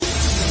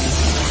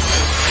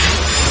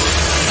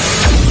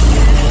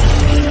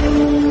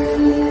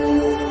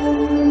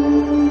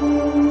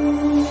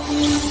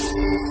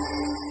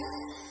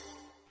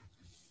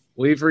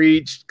we've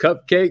reached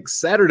Cupcake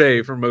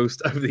Saturday for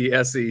most of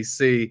the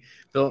SEC.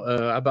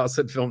 I about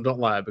said film don't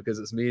lie because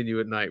it's me and you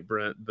at night,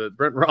 Brent. But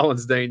Brent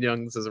Rollins, Dayne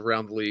Young, this is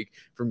Around the League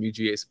from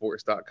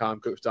UGAsports.com.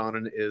 Coach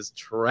Donnan is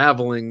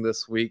traveling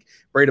this week.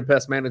 Breda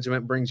Pest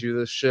Management brings you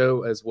this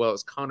show, as well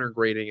as Connor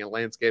Grading and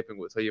Landscaping.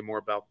 We'll tell you more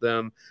about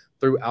them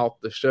throughout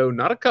the show.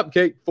 Not a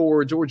cupcake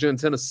for Georgia and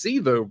Tennessee,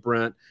 though,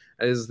 Brent,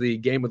 as the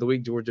game of the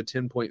week. Georgia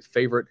 10-point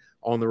favorite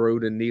on the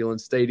road in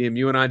Neyland Stadium.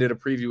 You and I did a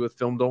preview with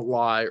Film Don't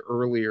Lie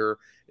earlier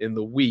in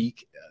the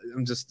week.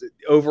 I'm just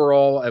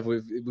overall,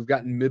 we've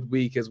gotten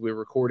midweek as we're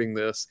recording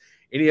this.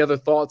 Any other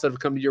thoughts that have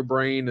come to your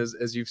brain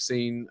as you've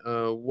seen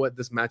what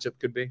this matchup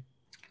could be?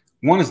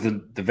 One is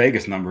the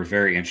Vegas number is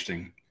very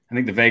interesting. I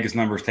think the Vegas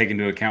numbers take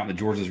into account that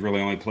Georgia's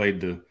really only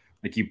played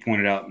like you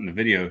pointed out in the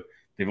video,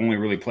 they've only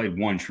really played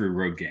one true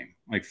road game.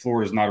 Like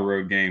Florida's not a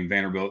road game.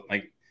 Vanderbilt,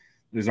 like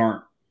those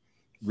aren't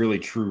really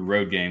true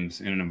road games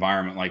in an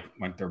environment like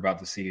they're about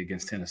to see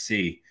against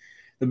Tennessee.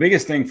 The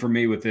biggest thing for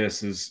me with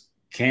this is,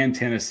 can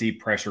Tennessee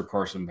pressure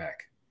Carson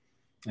back?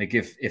 Like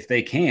if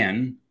they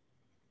can,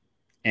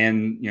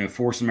 and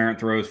force some errant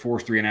throws,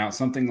 force 3 and out,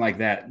 something like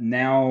that.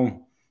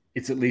 Now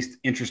it's at least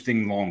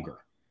interesting longer.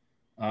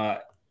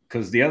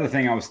 Because the other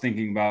thing I was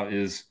thinking about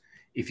is,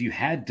 if you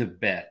had to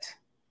bet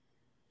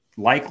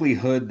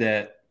likelihood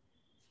that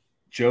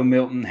Joe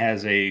Milton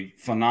has a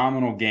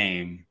phenomenal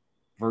game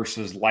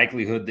versus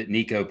likelihood that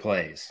Nico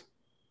plays,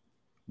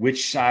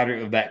 which side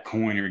of that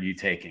coin are you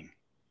taking?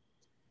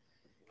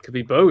 Could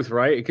be both,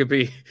 right? It could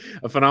be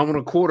a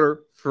phenomenal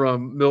quarter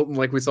from Milton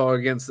like we saw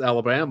against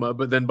Alabama,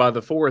 but then by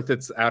the fourth,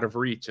 it's out of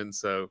reach. And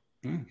so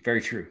very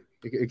true.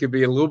 It could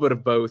be a little bit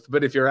of both.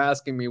 But if you're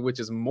asking me which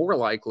is more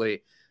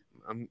likely,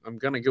 I'm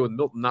going to go with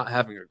Milton not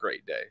having a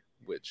great day,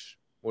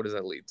 what does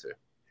that lead to?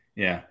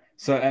 Yeah.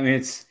 So, I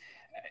mean,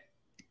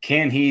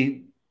 can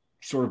he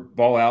sort of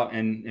ball out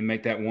and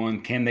make that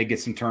one? Can they get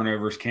some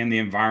turnovers? Can the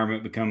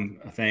environment become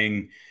a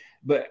thing?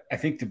 But I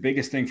think the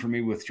biggest thing for me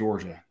with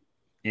Georgia,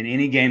 in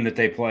any game that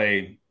they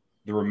play,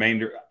 the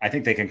remainder, I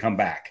think they can come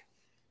back.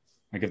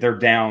 Like if they're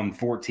down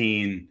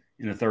 14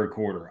 in the third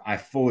quarter, I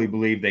fully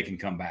believe they can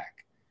come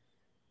back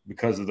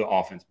because of the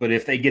offense. But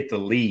if they get the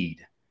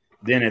lead,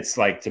 then it's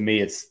like, to me,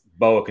 it's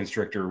boa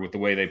constrictor with the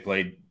way they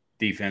played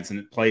defense, and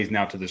it plays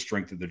now to the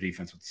strength of their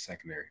defense with the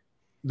secondary.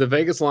 The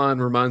Vegas line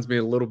reminds me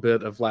a little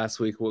bit of last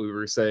week, what we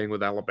were saying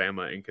with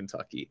Alabama and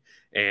Kentucky.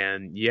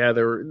 And yeah,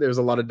 there's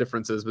a lot of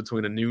differences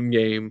between a noon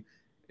game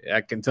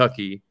at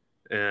Kentucky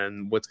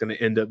and what's going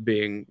to end up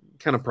being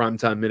kind of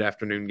primetime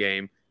mid-afternoon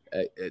game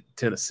at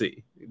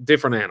Tennessee.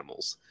 Different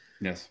animals.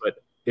 Yes. But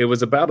it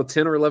was about a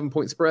 10 or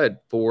 11-point spread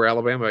for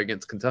Alabama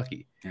against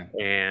Kentucky. Yeah.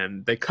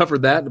 And they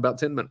covered that in about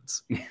 10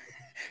 minutes.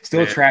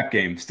 Still a trap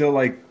game. Still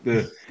I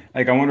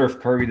wonder if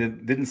Kirby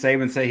didn't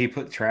Saban say he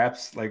put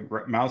traps, like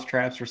mouse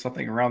traps or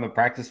something around the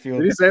practice field?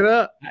 Did he say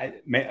that?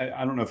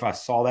 I don't know if I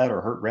saw that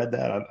or read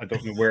that. I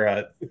don't know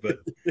where but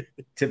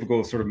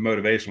typical sort of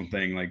motivational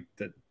thing like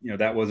that,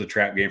 that was a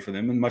trap game for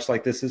them. And much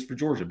like this is for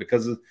Georgia,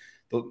 because of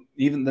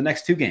even the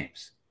next two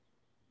games,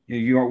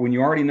 when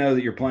you already know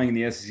that you're playing in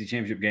the SEC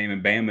championship game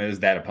and Bama is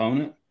that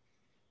opponent,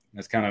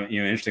 that's kind of,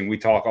 interesting. We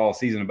talk all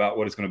season about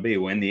what it's going to be.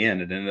 Well, in the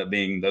end, it ended up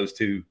being those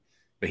two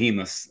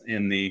behemoths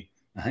in the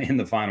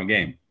final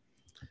game.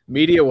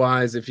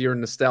 Media-wise, if you're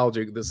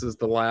nostalgic, this is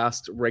the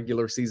last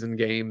regular season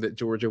game that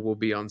Georgia will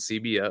be on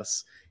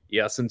CBS.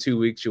 Yes, in 2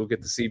 weeks, you'll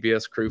get the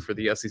CBS crew for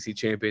the SEC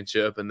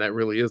championship, and that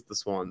really is the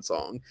swan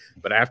song.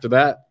 But after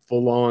that,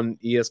 full-on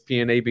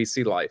ESPN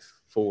ABC life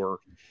for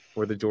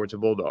the Georgia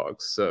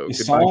Bulldogs. So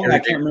I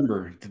can't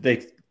remember.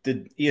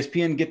 Did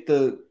ESPN get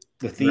the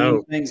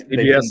theme thing?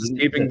 CBS is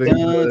keeping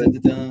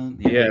the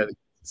yeah.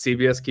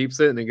 CBS keeps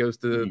it, and it goes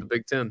to the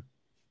Big Ten.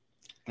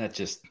 That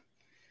just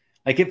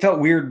it felt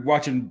weird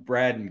watching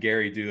Brad and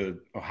Gary do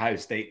the Ohio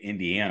State,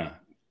 Indiana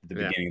at the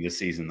beginning of the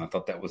season. I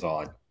thought that was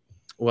odd.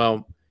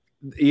 Well,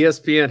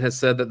 ESPN has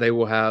said that they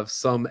will have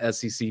some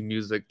SEC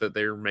music that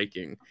they're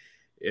making.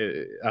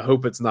 I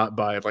hope it's not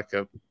by like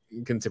a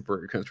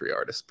contemporary country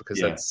artist, because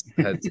that's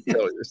had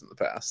failures in the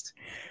past.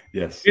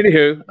 Yes.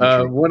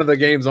 Anywho, one of the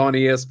games on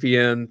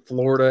ESPN,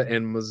 Florida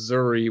and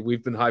Missouri.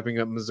 We've been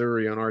hyping up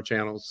Missouri on our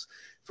channels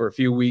for a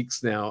few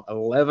weeks now.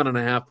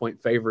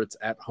 11.5-point favorites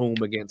at home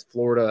against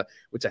Florida,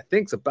 which I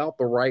think is about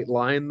the right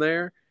line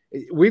there.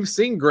 We've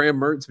seen Graham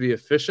Mertz be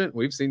efficient.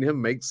 We've seen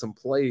him make some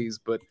plays,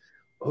 but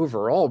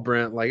overall,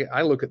 Brent,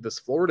 I look at this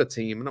Florida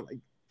team and I'm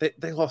like,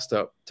 they lost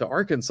to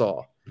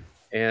Arkansas.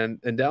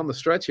 And down the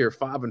stretch here,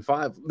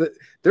 5-5,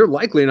 they're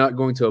likely not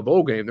going to a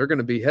bowl game. They're going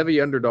to be heavy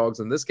underdogs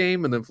in this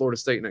game and then Florida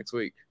State next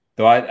week.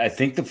 So I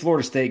think the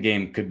Florida State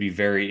game could be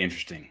very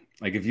interesting.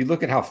 Like if you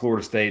look at how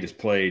Florida State has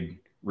played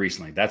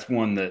recently, that's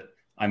one that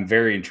I'm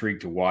very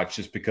intrigued to watch,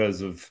 just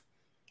because of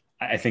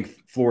I think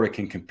Florida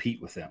can compete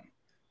with them.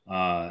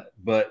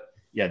 But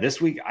yeah,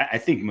 this week I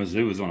think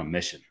Mizzou is on a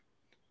mission.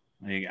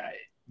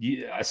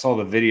 I saw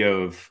the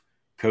video of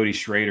Cody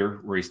Schrader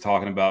where he's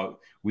talking about,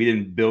 we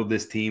didn't build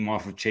this team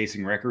off of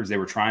chasing records. They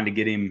were trying to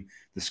get him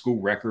the school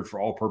record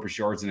for all-purpose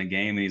yards in a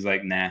game, and he's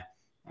like, "Nah,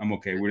 I'm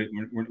okay. We're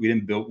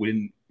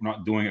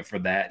not doing it for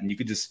that." And you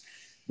could just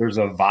there's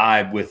a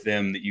vibe with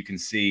them that you can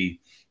see.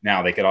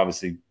 Now they could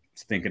obviously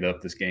stink it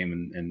up this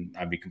game, and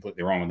I'd be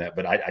completely wrong with that,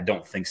 but I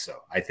don't think so.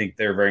 I think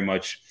they're very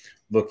much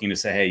looking to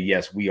say, hey,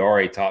 yes, we are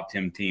a top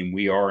 10 team.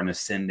 We are an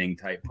ascending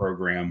type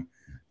program,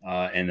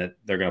 and that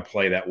they're going to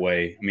play that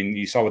way. I mean,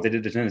 you saw what they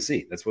did to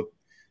Tennessee. That's what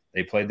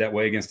they played that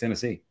way against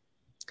Tennessee.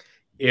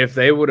 If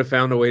they would have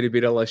found a way to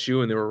beat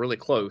LSU and they were really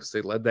close,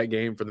 they led that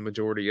game for the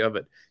majority of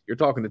it. You're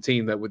talking a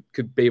team that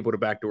could be able to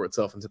backdoor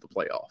itself into the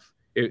playoff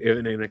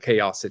in a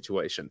chaos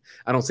situation.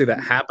 I don't see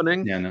that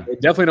happening. Yeah, no. I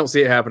definitely don't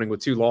see it happening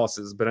with 2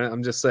 losses, but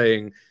I'm just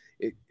saying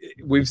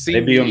we've seen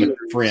they'd be on the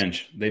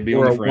fringe. They'd be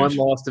on the fringe. A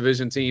one-loss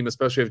division team,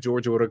 especially if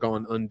Georgia would have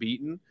gone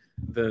unbeaten,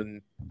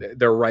 then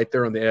they're right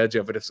there on the edge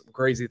of it if some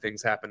crazy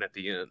things happen at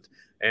the end.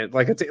 And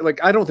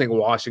I don't think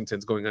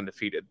Washington's going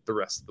undefeated the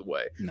rest of the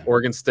way. No.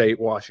 Oregon State,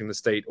 Washington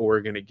State,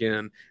 Oregon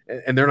again,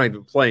 and they're not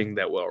even playing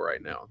that well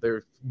right now.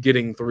 They're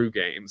getting through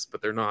games,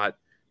 but they're not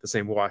the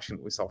same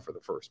Washington we saw for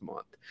the first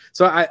month.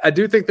 So I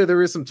do think that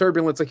there is some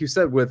turbulence, like you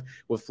said, with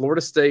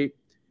Florida State,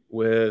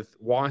 with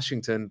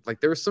Washington.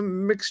 Like, there are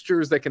some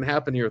mixtures that can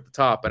happen here at the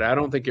top, but I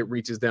don't think it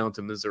reaches down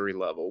to Missouri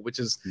level, which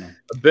is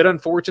a bit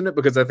unfortunate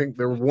because I think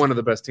they're one of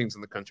the best teams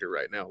in the country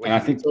right now. Like, and I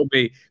think they'll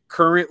be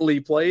currently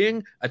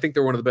playing. I think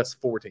they're one of the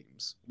best 4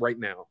 teams right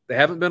now. They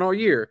haven't been all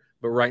year,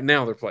 but right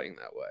now they're playing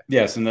that way.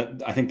 Yes,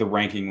 and I think the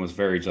ranking was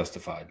very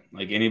justified.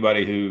 Like,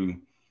 anybody who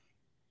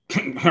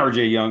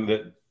RJ Young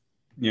that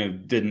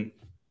didn't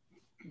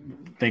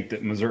think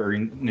that Missouri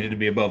needed to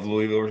be above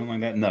Louisville or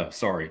something like that. No,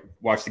 sorry.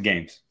 Watch the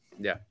games.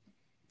 Yeah.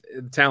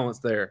 The talent's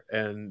there,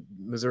 and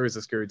Missouri's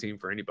a scary team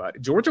for anybody.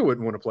 Georgia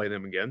wouldn't want to play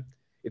them again.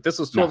 If this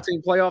was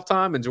 12-team playoff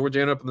time and Georgia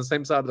ended up on the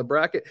same side of the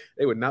bracket,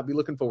 they would not be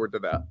looking forward to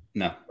that.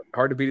 No.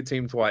 Hard to beat a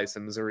team twice,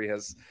 and Missouri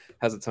has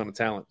a ton of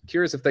talent.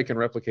 Curious if they can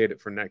replicate it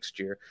for next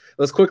year.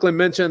 Let's quickly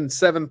mention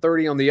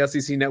 7:30 on the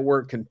SEC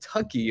Network.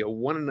 Kentucky, a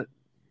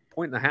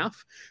 1.5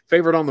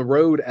 favorite on the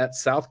road at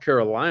South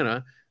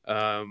Carolina.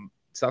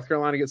 South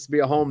Carolina gets to be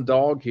a home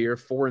dog here,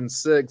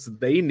 4-6.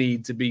 They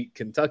need to beat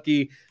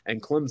Kentucky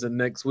and Clemson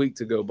next week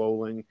to go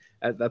bowling.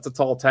 That's a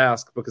tall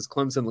task because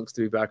Clemson looks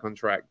to be back on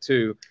track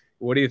too.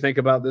 What do you think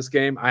about this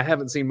game? I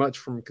haven't seen much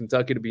from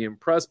Kentucky to be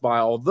impressed by,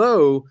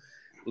 although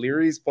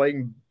Leary's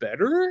playing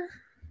better.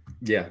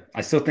 Yeah,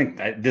 I still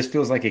think this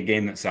feels like a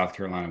game that South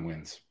Carolina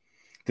wins.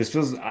 This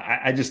feels,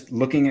 I just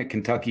looking at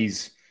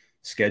Kentucky's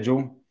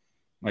schedule,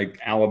 like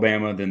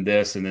Alabama, then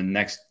this, and then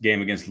next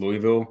game against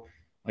Louisville.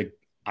 Like,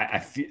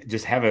 I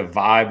just have a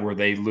vibe where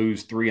they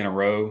lose 3 in a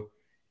row,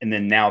 and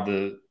then now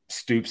the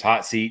Stoops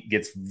hot seat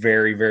gets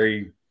very,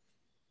 very.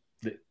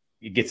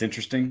 It gets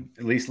interesting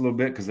at least a little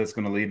bit because that's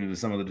going to lead into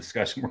some of the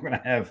discussion we're going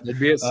to have. It'd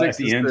be at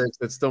 6-6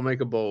 that still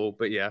make a bowl,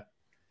 but yeah.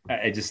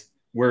 I just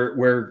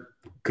where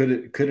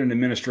could an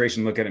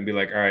administration look at it and be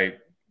like, all right,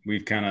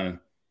 we've kind of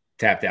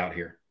tapped out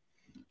here,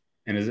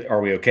 and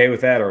are we okay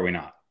with that or are we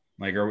not?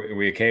 Like, are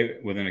we okay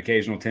with an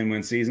occasional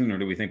 10-win season, or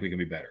do we think we can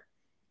be better?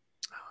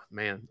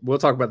 Man, we'll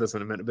talk about this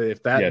in a minute, but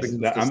if that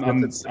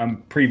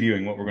I'm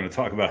previewing what we're going to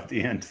talk about at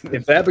the end.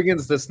 If that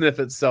begins to sniff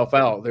itself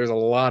out, there's a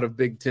lot of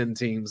Big Ten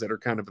teams that are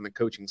kind of in the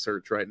coaching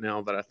search right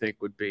now that I think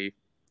would be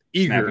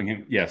eager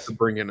to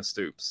bring in a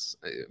Stoops.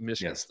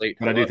 Michigan State.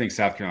 But I do think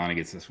South Carolina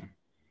gets this one.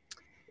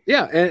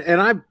 Yeah,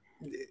 and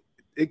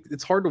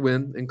it's hard to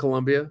win in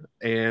Columbia,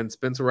 and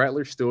Spencer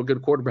Rattler's still a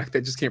good quarterback.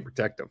 They just can't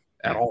protect him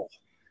at all.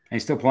 And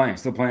he's still playing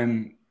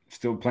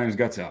his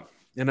guts out.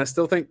 And I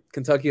still think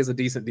Kentucky has a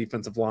decent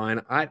defensive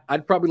line.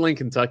 I'd probably lean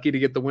Kentucky to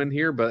get the win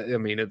here, but I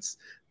mean, it's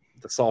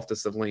the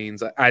softest of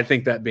leans. I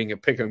think that being a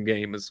pick'em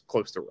game is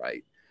close to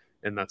right.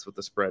 And that's what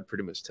the spread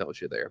pretty much tells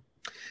you there.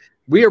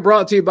 We are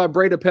brought to you by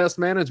Breda Pest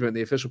Management,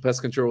 the official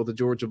pest control of the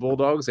Georgia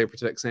Bulldogs. They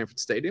protect Sanford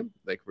Stadium.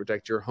 They can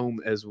protect your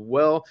home as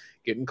well.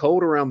 Getting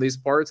cold around these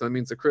parts, that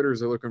means the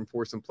critters are looking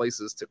for some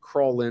places to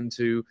crawl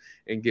into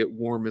and get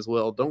warm as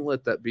well. Don't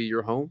let that be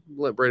your home.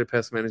 Let Breda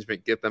Pest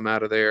Management get them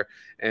out of there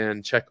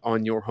and check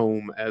on your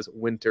home as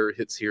winter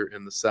hits here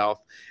in the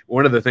South.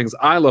 One of the things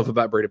I love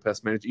about Breda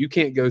Pest Management, you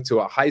can't go to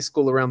a high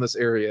school around this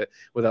area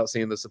without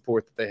seeing the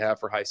support that they have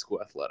for high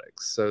school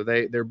athletics. So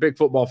they're big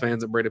football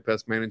fans at Breda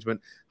Pest Management,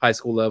 high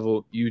school level,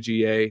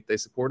 UGA. They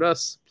support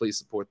us. Please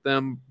support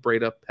them.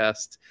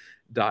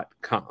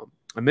 BredaPest.com.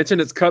 I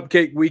mentioned it's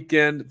cupcake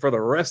weekend for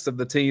the rest of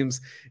the teams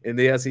in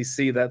the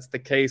SEC. That's the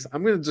case.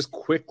 I'm going to just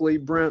quickly,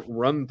 Brent,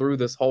 run through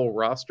this whole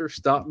roster.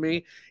 Stop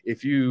me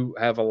if you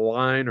have a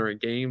line or a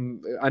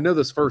game. I know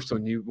this first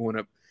one you want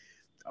to.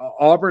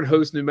 Auburn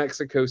hosts New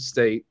Mexico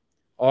State.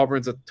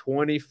 Auburn's a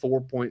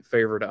 24-point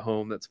favorite at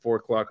home. That's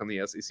 4:00 on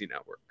the SEC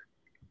Network.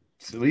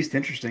 It's at least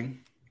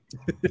interesting.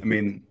 I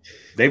mean,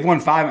 they've won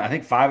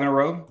 5 in a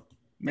row,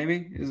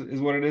 maybe is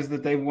what it is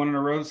that they've won in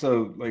a row.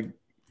 So, like,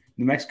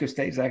 New Mexico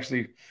State is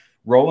actually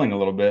rolling a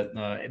little bit.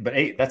 But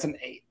that's an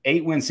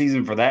 8-win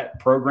season for that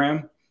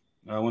program.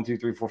 1, 2,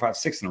 3, 4, 5,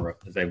 6 in a row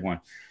that they've won.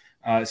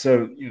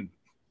 So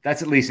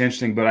that's at least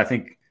interesting. But I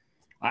think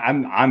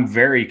I'm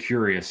very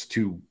curious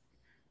to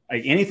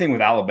anything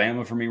with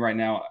Alabama for me right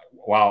now.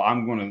 While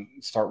I'm going to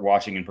start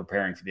watching and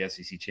preparing for the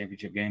SEC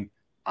championship game,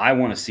 I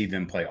want to see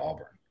them play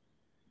Auburn.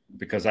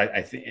 because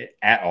I think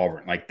at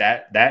Auburn, like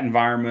that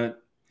environment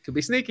could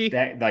be sneaky.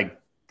 That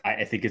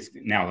I think it's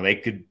now they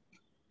could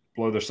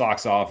blow their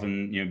socks off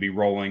and be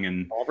rolling,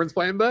 and Auburn's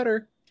playing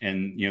better,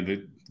 and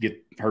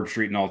get Herb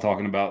Street and all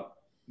talking about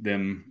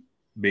them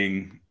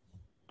being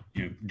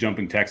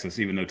jumping Texas,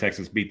 even though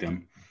Texas beat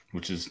them,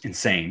 which is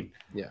insane.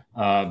 Yeah.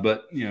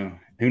 But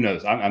who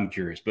knows? I'm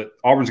curious. But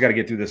Auburn's got to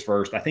get through this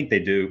first. I think they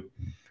do,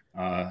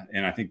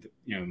 and I think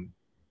that,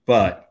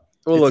 but.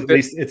 Well,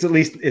 it's at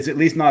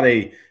least not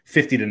a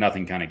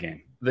 50-0 kind of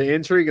game. The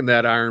intrigue in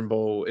that Iron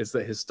Bowl is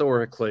that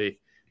historically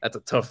that's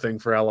a tough thing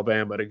for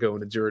Alabama to go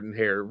into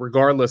Jordan-Hare,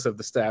 regardless of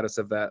the status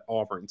of that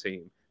Auburn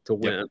team, to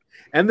win. Yep.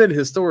 And then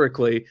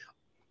historically,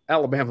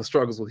 Alabama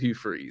struggles with Hugh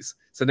Freeze.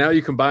 So now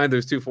you combine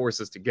those two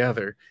forces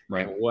together,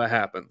 right? And what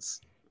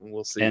happens? And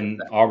we'll see.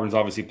 And Auburn's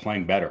obviously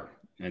playing better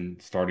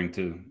and starting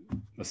to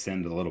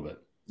ascend a little bit.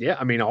 Yeah,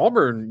 I mean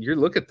Auburn. You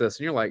look at this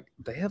and you're like,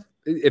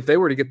 if they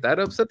were to get that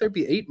upset, they'd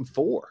be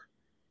 8-4.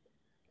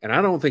 And I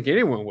don't think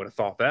anyone would have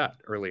thought that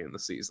early in the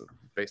season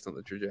based on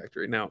the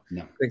trajectory. Now,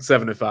 I think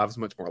 7-5 is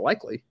much more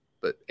likely,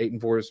 but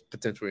 8-4 is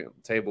potentially on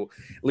the table.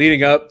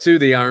 Leading up to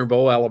the Iron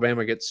Bowl,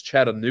 Alabama gets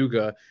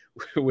Chattanooga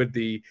with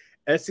the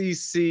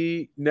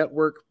SEC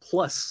Network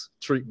Plus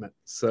treatment.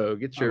 So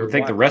get your. I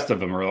think the rest of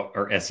them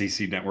are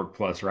SEC Network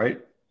Plus,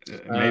 right?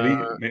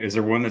 Maybe is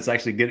there one that's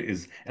actually getting?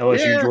 Is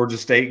LSU Georgia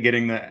State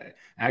getting the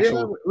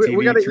actual? Yeah,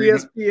 we got an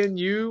treatment?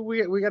 ESPNU.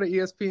 We got an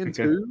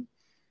ESPN2.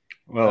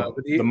 Well,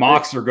 the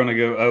Mocs are going to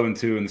go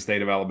 0-2 in the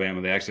state of Alabama.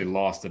 They actually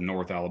lost to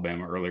North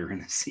Alabama earlier in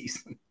the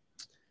season.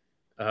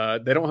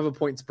 They don't have a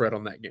point spread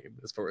on that game,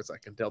 as far as I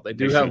can tell. They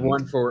do have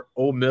one for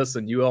Ole Miss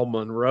and UL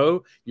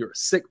Monroe. You're a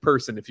sick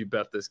person if you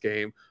bet this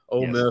game.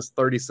 Ole Miss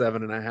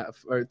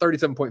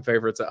 37.5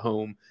 favorites at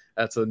home.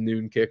 That's a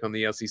noon kick on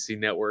the SEC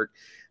Network.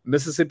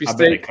 Mississippi State. I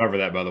bet they cover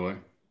that, by the way.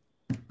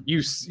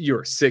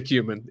 You're a sick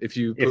human if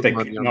you.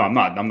 I'm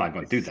not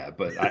going to do that,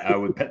 but I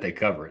would bet they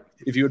cover it.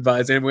 If you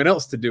advise anyone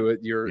else to do it,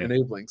 you're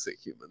enabling sick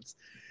humans.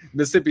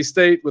 Mississippi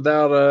State,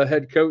 without a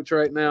head coach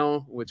right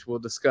now, which we'll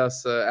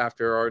discuss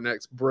after our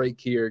next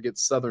break here,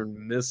 gets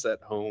Southern Miss at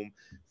home.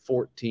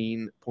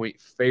 14-point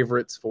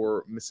favorites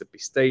for Mississippi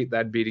State.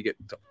 That'd be to get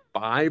to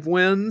 5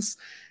 wins,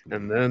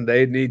 and then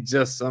they need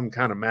just some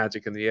kind of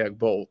magic in the Egg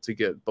Bowl to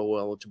get bowl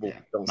eligible.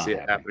 Don't see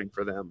it happening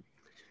for them.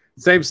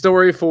 Same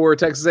story for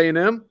Texas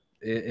A&M.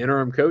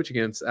 Interim coach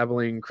against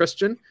Abilene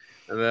Christian,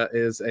 and that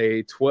is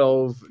a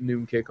 12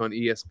 noon kick on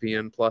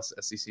ESPN Plus,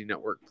 SEC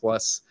Network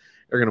Plus.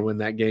 They're going to win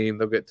that game.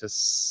 They'll get to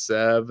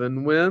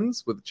 7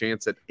 wins with a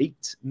chance at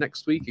 8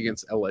 next week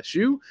against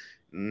LSU.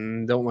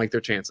 Don't like their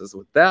chances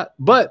with that,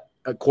 but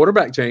a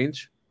quarterback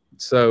change.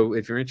 So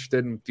if you're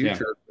interested in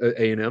future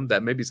A&M,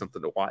 that may be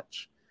something to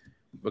watch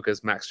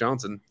because Max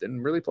Johnson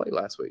didn't really play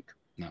last week.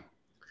 No.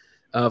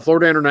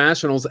 Florida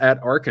International's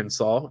at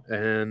Arkansas,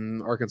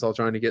 and Arkansas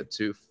trying to get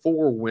to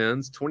 4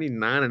 wins,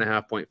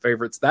 29.5-point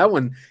favorites. That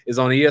one is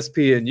on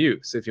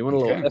ESPNU. So if you want a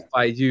little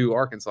FIU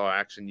Arkansas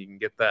action, you can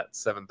get that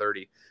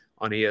 7:30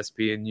 on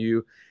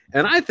ESPNU.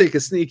 And I think a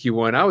sneaky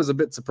one. I was a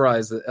bit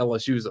surprised that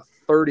LSU is a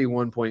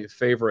 31-point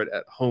favorite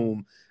at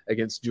home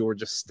against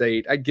Georgia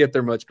State. I get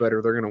they're much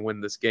better. They're going to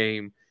win this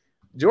game.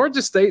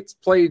 Georgia State's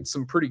played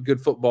some pretty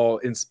good football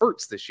in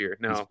spurts this year.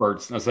 Now,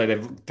 spurts. I say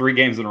they've 3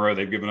 games in a row.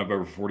 They've given up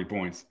over 40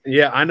 points.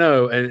 Yeah, I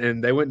know.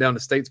 And they went down to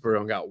Statesboro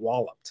and got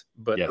walloped.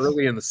 But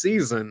early in the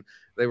season,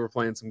 they were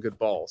playing some good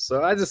ball.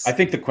 So I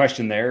think the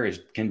question there is,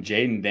 can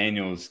Jaden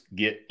Daniels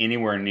get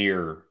anywhere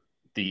near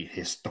the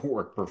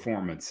historic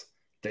performance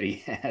that he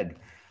had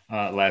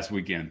last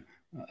weekend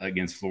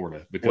against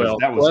Florida? Because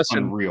that was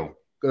unreal.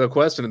 The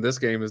question in this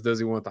game is, does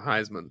he want the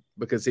Heisman?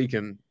 Because he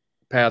can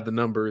pad the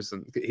numbers,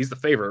 and he's the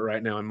favorite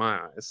right now in my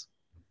eyes.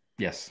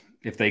 Yes,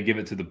 if they give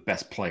it to the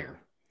best player.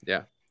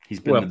 Yeah. He's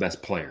been the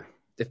best player.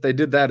 If they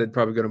did that, it'd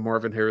probably go to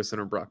Marvin Harrison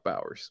or Brock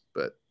Bowers,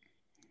 but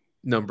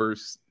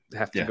numbers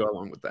have to go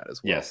along with that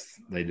as well.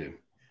 Yes, they do.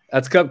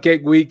 That's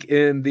Cupcake Week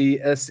in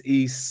the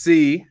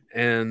SEC,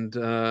 and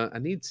I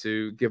need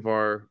to give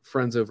our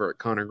friends over at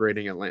Connor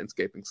Grading and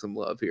Landscaping some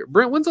love here.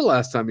 Brent, when's the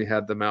last time you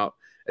had them out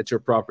at your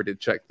property to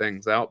check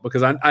things out?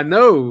 Because I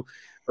know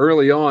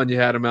early on you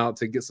had them out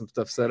to get some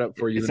stuff set up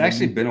for you. It's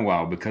actually been a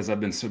while because I've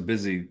been so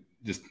busy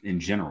just in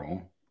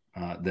general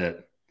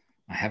that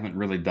I haven't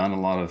really done a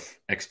lot of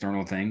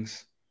external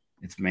things.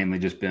 It's mainly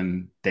just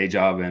been day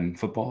job and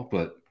football,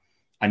 but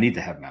I need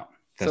to have them out.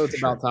 So it's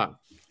about time.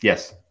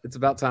 Yes. It's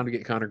about time to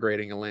get Connor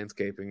Grading and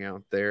Landscaping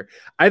out there.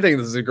 I think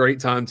this is a great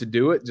time to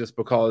do it just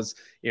because,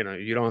 you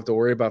don't have to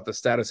worry about the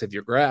status of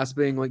your grass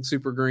being like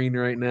super green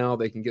right now.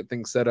 They can get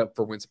things set up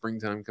for when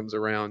springtime comes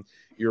around.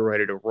 You're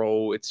ready to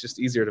roll. It's just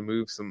easier to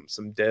move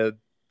some dead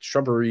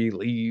shrubbery,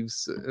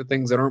 leaves,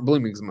 things that aren't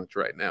blooming as much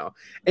right now.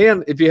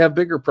 And if you have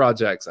bigger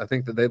projects, I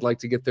think that they'd like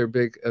to get their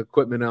big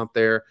equipment out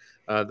there,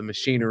 the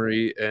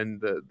machinery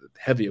and the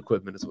heavy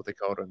equipment is what they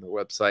call it on their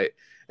website,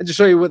 and just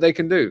show you what they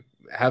can do.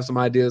 Have some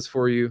ideas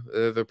for you.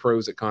 The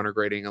pros at Connor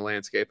Grading and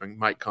Landscaping,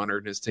 Mike Connor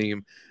and his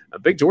team,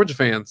 big Georgia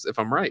fans, if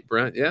I'm right,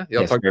 Brent. Yeah,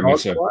 y'all talk very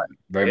much so.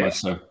 Very much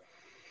so.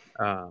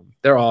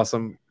 They're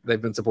awesome.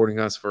 They've been supporting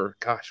us for,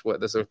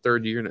 this is our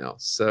third year now.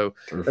 So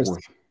third or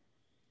fourth.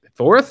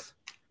 Fourth?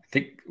 I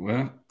think,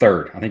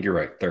 third. I think you're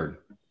right. Third.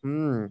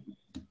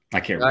 I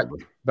can't remember.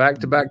 Back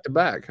to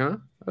back, huh?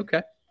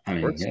 Okay. I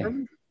mean,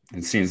 yeah.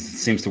 It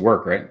seems to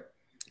work, right?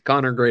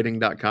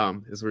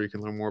 ConnorGrading.com is where you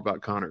can learn more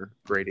about Connor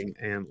grading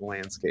and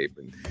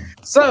landscaping.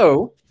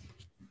 So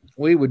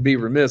we would be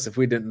remiss if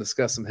we didn't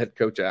discuss some head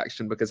coach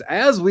action, because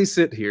as we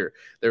sit here,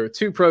 there are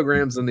two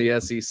programs in the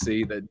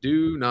SEC that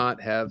do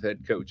not have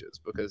head coaches,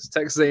 because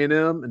Texas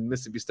A&M and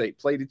Mississippi State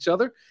played each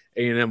other.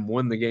 A&M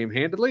won the game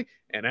handily,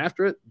 and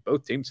after it,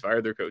 both teams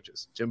fired their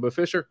coaches. Jimbo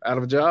Fisher out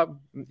of a job,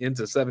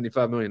 into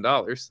 $75 million.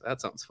 That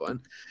sounds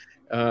fun.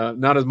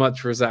 Not as much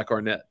for Zach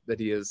Arnett that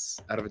he is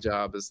out of a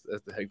job as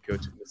the head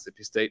coach of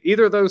Mississippi State.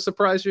 Either of those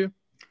surprise you?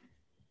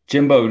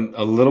 Jimbo,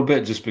 a little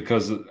bit, just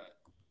because of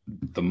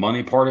the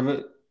money part of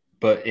it,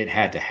 but it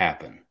had to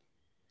happen.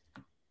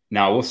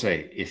 Now, I will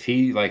say, if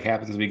he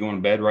happens to be going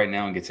to bed right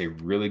now and gets a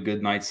really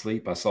good night's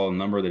sleep, I saw a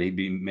number that he'd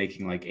be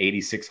making like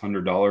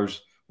 $8,600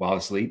 while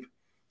asleep,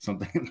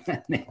 something of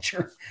that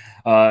nature.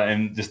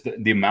 And just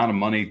the amount of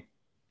money,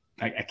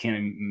 I can't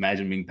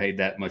imagine being paid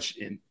that much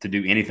to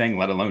do anything,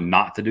 let alone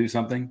not to do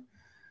something.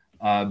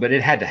 But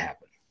it had to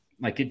happen.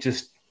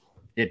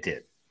 It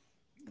did.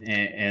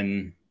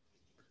 And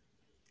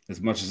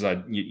as much as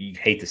you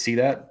hate to see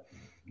that,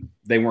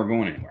 they weren't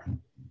going anywhere.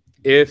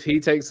 If he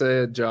takes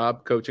a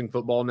job coaching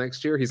football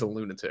next year, he's a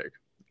lunatic,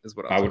 is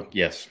what I would.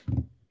 Yes.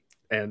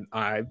 And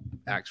I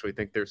actually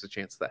think there's a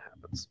chance that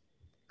happens,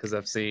 because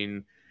I've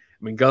seen,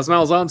 Gus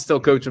Malzahn's still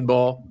coaching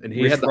ball, and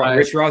he had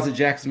Rich Rod's at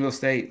Jacksonville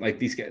State.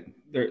 These guys,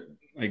 they're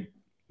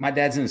my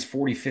dad's in his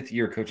 45th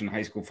year coaching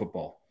high school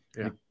football.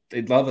 Yeah.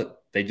 They love it.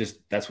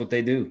 That's what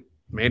they do.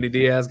 Mandy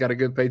Diaz got a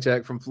good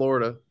paycheck from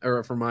Florida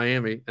or from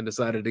Miami and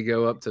decided to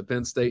go up to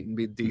Penn State and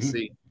beat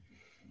DC.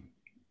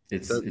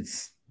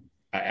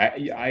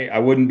 I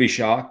wouldn't be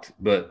shocked,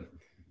 but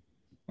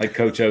like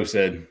Coach O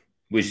said,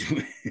 which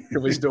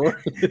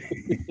door?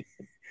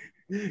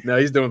 No,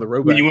 he's doing the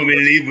robot. When you want me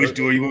to leave, which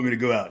door you want me to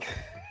go out?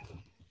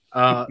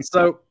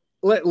 So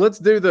let's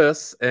do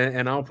this,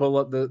 and I'll pull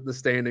up the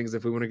standings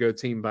if we want to go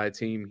team by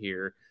team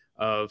here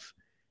of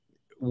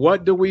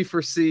what do we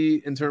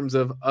foresee in terms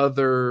of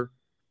other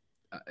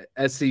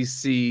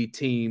SEC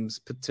teams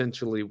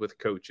potentially with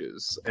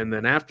coaches. And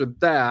then after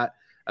that,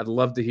 I'd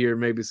love to hear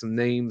maybe some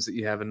names that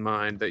you have in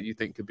mind that you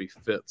think could be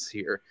fits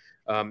here.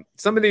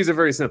 Some of these are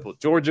very simple.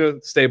 Georgia,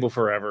 stable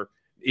forever.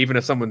 Even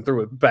if someone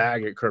threw a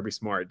bag at Kirby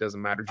Smart, it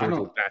doesn't matter.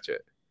 Georgia would match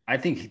it. I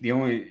think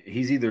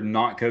he's either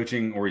not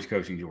coaching or he's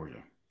coaching Georgia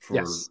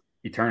for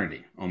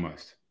eternity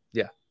almost.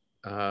 Yeah.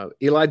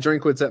 Eli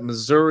Drinkwitz at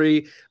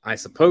Missouri. I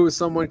suppose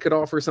someone could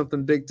offer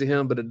something big to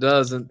him, but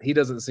he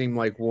doesn't seem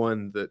like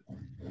one that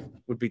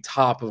would be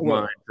top of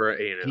mind for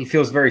A&M. He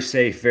feels very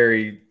safe,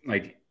 very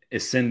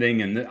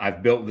ascending, and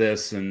I've built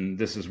this and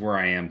this is where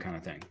I am kind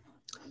of thing.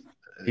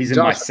 He's in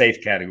my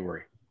safe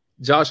category.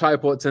 Josh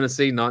Heupel at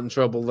Tennessee, not in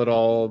trouble at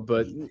all,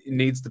 but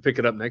needs to pick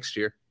it up next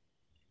year.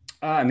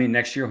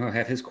 Next year he'll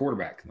have his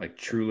quarterback,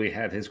 truly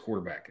have his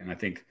quarterback. And I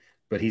think,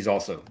 but he's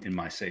also in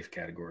my safe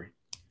category.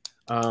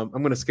 I'm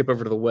going to skip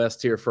over to the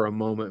West here for a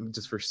moment,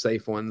 just for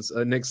safe ones.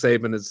 Nick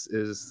Saban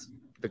is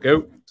the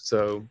GOAT.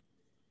 So,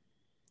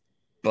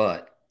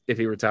 but if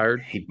he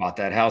retired, he bought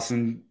that house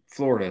in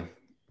Florida.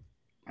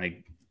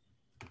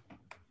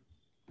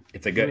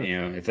 If they go,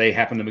 if they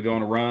happen to be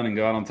going to run and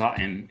go out on top,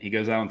 and he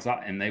goes out on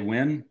top and they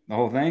win the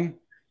whole thing,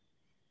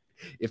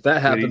 if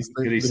that happens,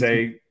 could he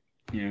say,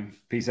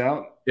 peace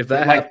out? If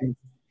that happens,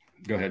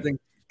 go ahead.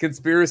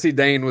 Conspiracy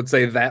Dayne would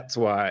say that's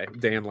why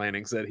Dan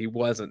Lanning said he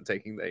wasn't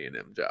taking the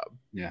A&M job.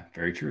 Yeah,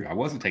 very true. I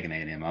wasn't taking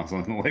A&M. I was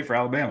on the way for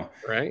Alabama,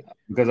 right?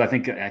 Because I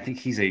think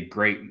he's a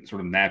great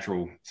sort of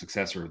natural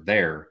successor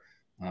there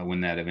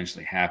when that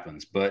eventually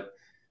happens. But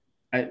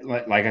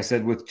like I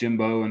said with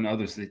Jimbo and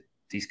others,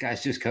 these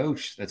guys just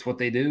coach. That's what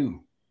they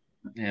do,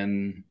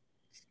 and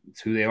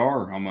it's who they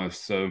are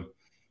almost. So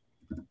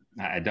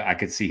I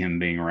could see him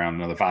being around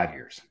another 5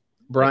 years.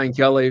 Brian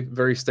Kelly,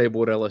 very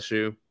stable at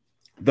LSU.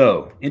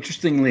 Though,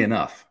 interestingly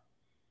enough,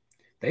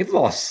 they've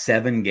lost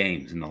 7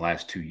 games in the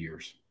last 2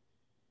 years.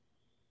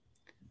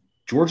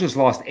 Georgia's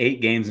lost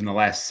 8 games in the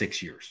last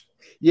 6 years.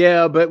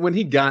 Yeah, but when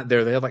he got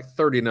there, they had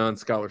 30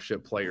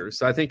 non-scholarship players.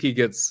 So I think he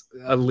gets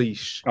a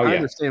leash. I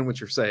understand what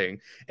you're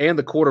saying. And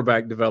the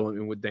quarterback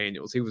development with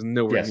Daniels. He was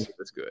nowhere near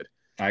as good.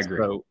 I agree.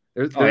 So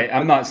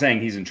I'm not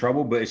saying he's in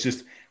trouble, but it's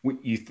just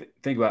you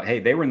think about, hey,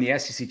 they were in the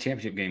SEC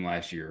championship game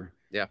last year.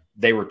 Yeah.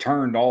 They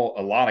returned a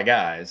lot of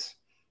guys.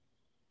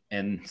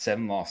 And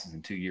 7 losses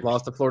in 2 years.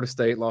 Lost to Florida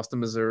State, lost to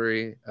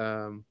Missouri.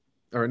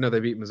 They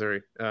beat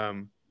Missouri.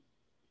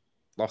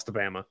 Lost to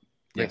Bama.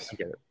 Yes. I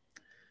get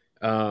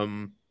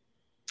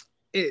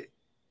it.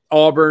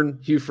 Auburn,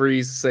 Hugh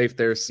Freeze, safe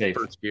there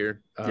first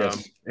year.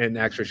 Yes. And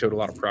actually showed a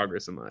lot of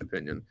progress, in my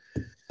opinion.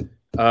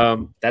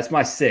 That's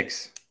my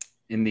 6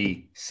 in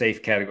the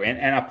safe category.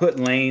 And I put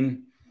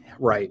Lane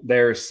right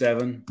there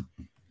 7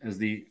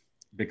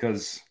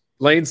 because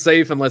Lane's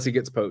safe unless he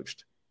gets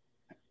poached.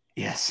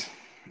 Yes.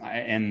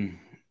 I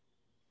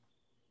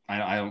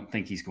I don't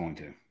think he's going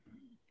to.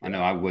 I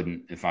know I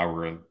wouldn't if I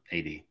were a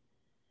AD.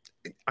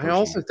 I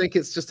also think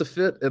it's just a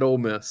fit at Ole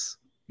Miss.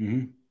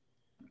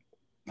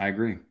 Mm-hmm. I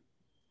agree.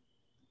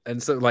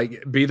 And so,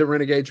 like, be the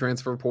renegade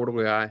transfer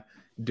portal guy,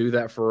 do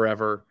that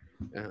forever.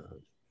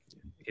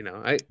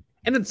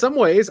 And in some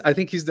ways, I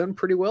think he's done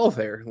pretty well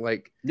there.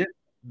 Like,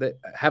 they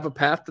have a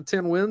path to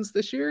 10 wins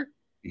this year.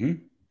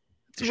 Mm-hmm.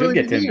 It's a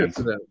really good year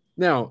for them.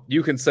 Now,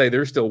 you can say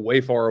they're still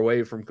way far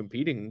away from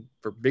competing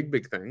for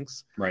big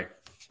things. Right.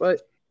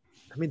 But,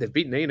 I mean, they've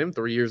beaten A&M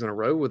 3 years in a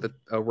row with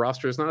a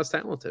roster that's not as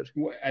talented.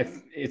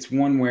 It's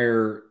one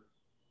where,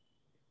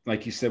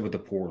 like you said with the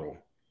portal,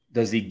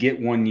 does he get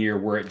 1 year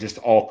where it just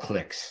all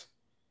clicks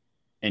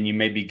and you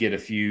maybe get a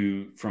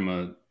few from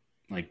a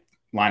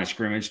line of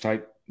scrimmage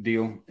type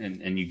deal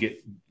and you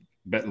get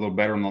a little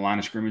better on the line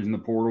of scrimmage in the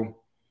portal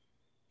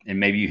and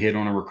maybe you hit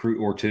on a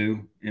recruit or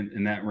two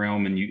in that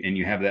realm and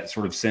you have that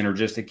sort of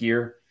synergistic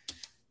year.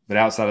 But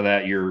outside of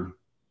that, you're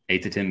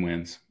 8 to 10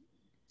 wins.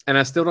 And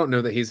I still don't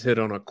know that he's hit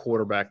on a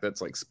quarterback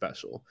that's like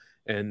special.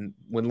 And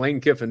when Lane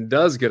Kiffin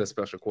does get a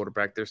special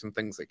quarterback, there's some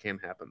things that can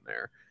happen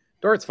there.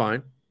 Dart's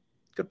fine.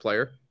 Good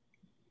player.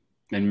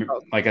 And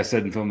like I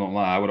said in Film Don't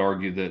Lie, I would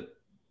argue that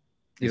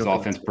his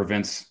offense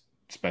prevents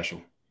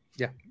special.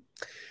 Yeah.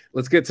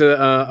 Let's get to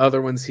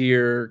other ones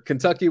here.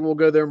 Kentucky will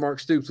go there. Mark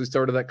Stoops, we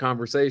started that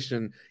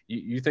conversation.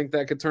 You think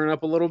that could turn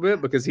up a little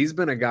bit? Because he's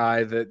been a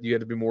guy that you had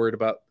to be worried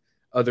about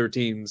other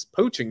teams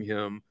poaching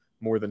him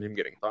more than him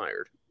getting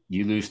fired.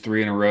 You lose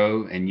 3 in a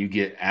row and you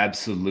get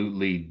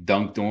absolutely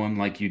dunked on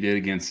like you did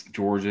against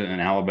Georgia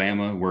and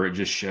Alabama, where it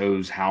just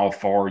shows how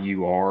far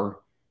you are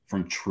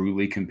from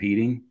truly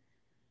competing.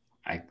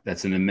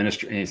 That's an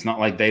administration. It's not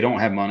like they don't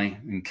have money.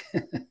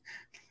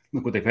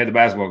 Look what they paid the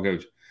basketball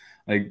coach.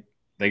 Like,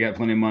 they got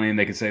plenty of money and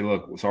they can say,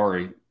 look,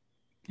 sorry,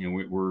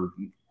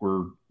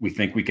 we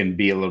think we can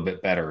be a little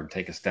bit better and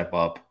take a step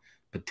up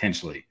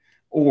potentially.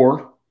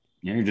 Or,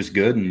 you're just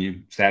good and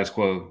you status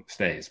quo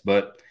stays.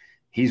 But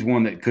he's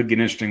one that could get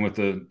interesting with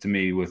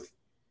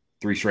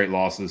 3 straight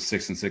losses,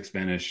 6-6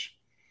 finish,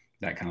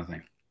 that kind of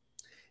thing.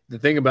 The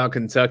thing about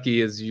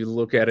Kentucky is you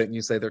look at it and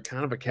you say they're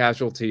kind of a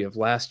casualty of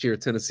last year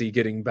Tennessee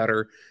getting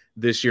better,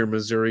 this year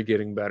Missouri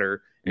getting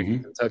better,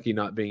 and Kentucky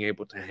not being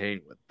able to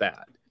hang with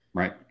that.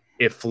 Right.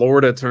 If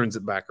Florida turns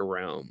it back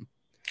around,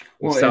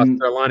 South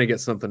Carolina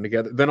gets something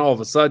together, then all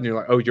of a sudden you're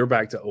like, oh, you're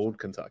back to old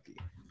Kentucky.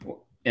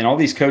 And all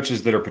these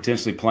coaches that are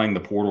potentially playing the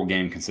portal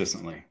game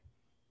consistently.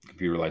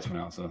 Computer lights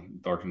went out, so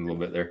darkened a little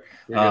bit there.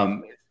 Yeah.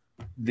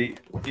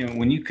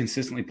 When you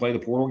consistently play the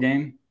portal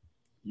game,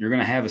 you're going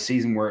to have a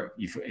season where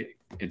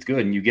it's good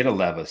and you get a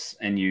Levis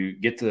and you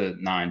get to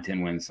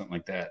 9-10 wins, something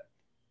like that.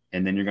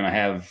 And then you're going to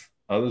have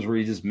others where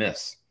you just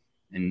miss,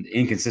 and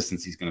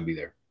inconsistency is going to be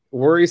there.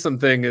 Worrisome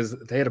thing is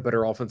they had a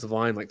better offensive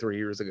line like 3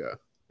 years ago,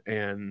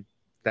 and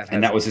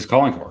that was his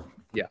calling card.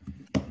 Yeah,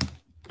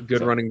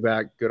 good running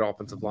back, good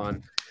offensive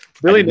line.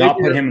 Really, I did not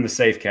put him in the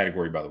safe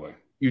category, by the way.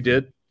 You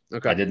did?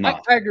 Okay, I did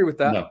not. I agree with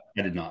that. No,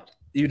 I did not.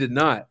 You did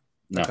not.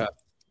 No,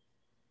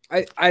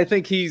 okay. I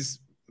think he's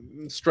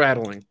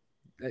straddling.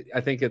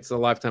 I think it's a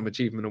lifetime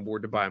achievement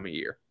award to buy him a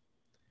year.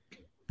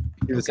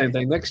 Do the same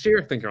thing next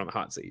year. I think you're on the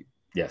hot seat.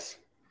 Yes.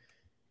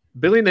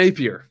 Billy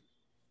Napier,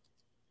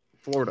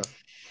 Florida.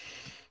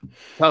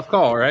 Tough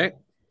call, right?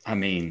 I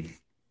mean,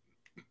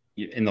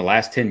 in the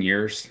last 10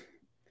 years,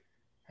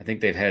 I think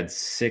they've had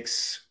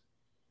 6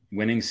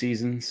 winning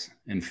seasons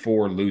and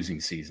 4 losing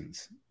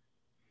seasons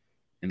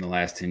in the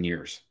last 10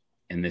 years.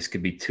 And this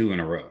could be 2 in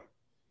a row.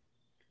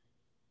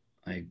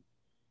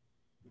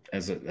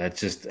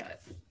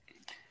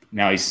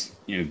 Now he's,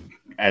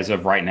 as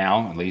of right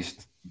now, at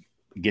least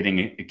getting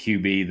a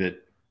QB that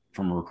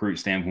from a recruit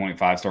standpoint,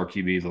 5-star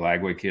QB, the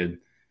Lagway kid,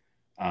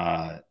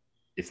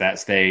 if that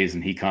stays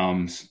and he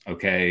comes,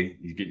 okay,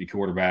 you get your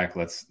quarterback,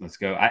 let's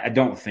go. I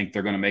don't think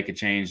they're going to make a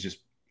change,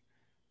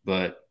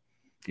 but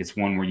it's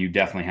one where you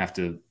definitely have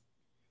to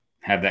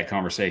have that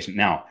conversation.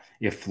 Now,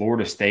 if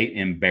Florida State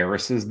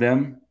embarrasses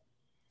them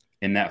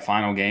in that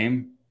final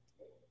game.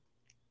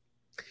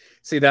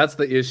 See, that's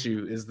the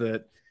issue, is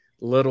that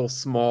little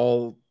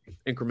small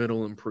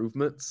incremental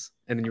improvements,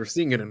 and you're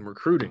seeing it in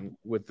recruiting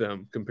with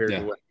them compared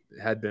to what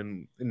had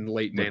been in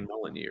late Dan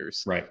Mullen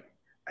years. Right.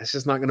 It's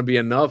just not going to be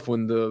enough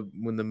when the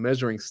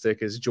measuring stick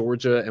is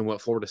Georgia and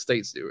what Florida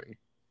State's doing.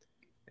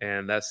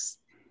 And that's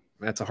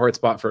a hard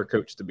spot for a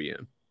coach to be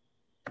in.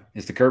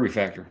 It's the Kirby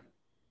factor.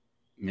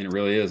 I mean, it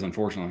really is,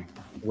 unfortunately.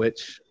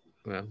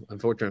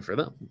 Unfortunate for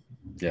them.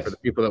 Yes. For the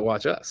people that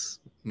watch us.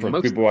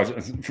 For people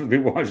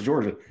who watch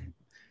Georgia,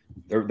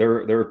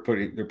 they're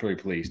pretty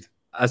pleased.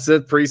 I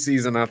said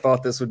preseason, I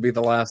thought this would be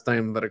the last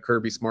time that a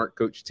Kirby Smart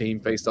coach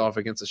team faced off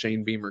against a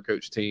Shane Beamer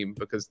coach team,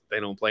 because they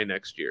don't play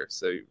next year.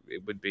 So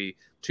it would be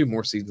 2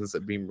 more seasons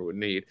that Beamer would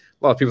need.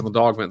 A lot of people in the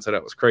dog vent said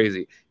that was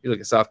crazy. You look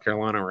at South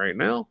Carolina right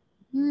now,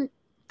 4-6,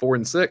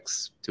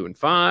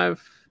 2-5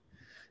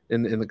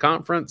 in the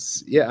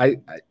conference. Yeah, I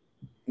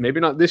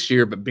maybe not this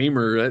year, but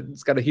Beamer,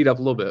 it's got to heat up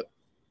a little bit.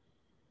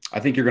 I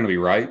think you're going to be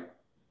right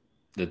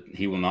that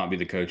he will not be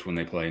the coach when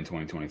they play in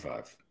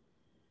 2025.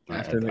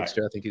 After next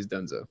year, I think he's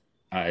done so.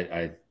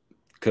 I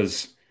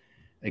because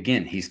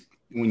again,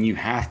 when you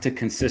have to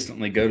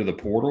consistently go to the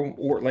portal,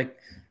 or like,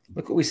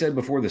 look what we said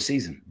before the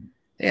season.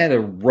 They had a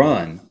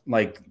run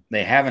like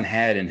they haven't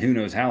had in who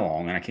knows how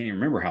long, and I can't even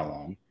remember how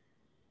long.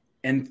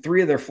 And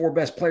 3 of their 4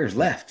 best players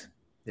left.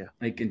 Yeah.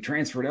 Like, and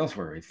transferred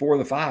elsewhere. 4 of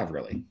the 5,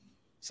 really.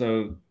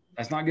 So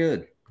that's not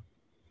good.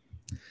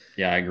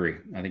 Yeah, I agree.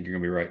 I think you're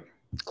going to be right.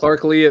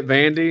 Clark Lee at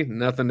Vandy,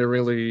 nothing to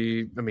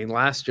really – I mean,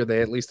 last year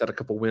they at least had a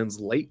couple wins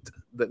late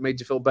that made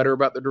you feel better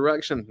about the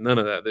direction. None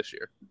of that this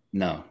year.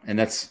 No, and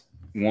that's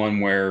one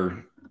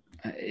where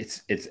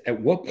it's at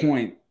what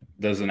point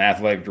does an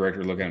athletic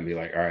director look at it and be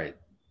like, all right,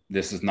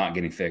 this is not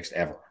getting fixed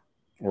ever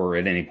or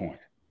at any point?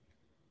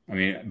 I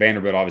mean,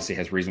 Vanderbilt obviously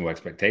has reasonable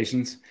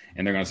expectations,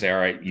 and they're going to say, all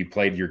right, you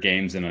played your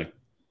games in a,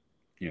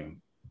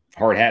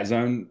 hard hat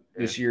zone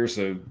this year,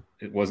 so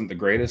it wasn't the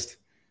greatest.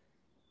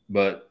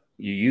 But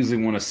you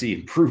usually want to see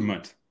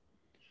improvement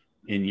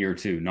in year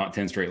 2, not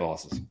 10 straight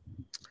losses.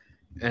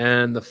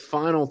 And the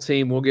final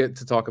team, we'll get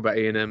to talk about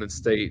A&M and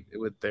State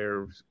with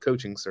their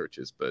coaching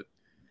searches, but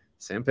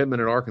Sam Pittman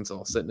at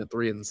Arkansas sitting at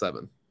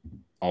 3-7.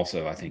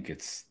 Also, I think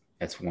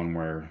that's one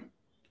where,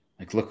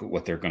 like, look at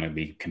what they're going to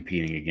be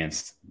competing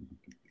against.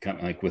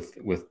 Like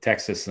with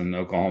Texas and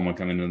Oklahoma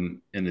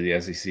coming into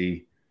the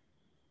SEC,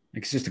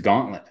 like, it's just a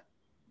gauntlet.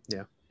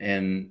 Yeah,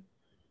 and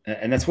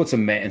that's what's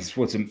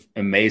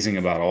amazing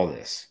about all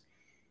this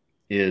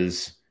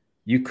is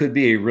you could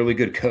be a really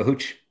good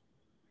coach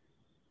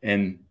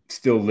and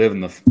still live in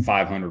the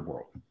 500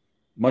 world,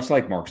 much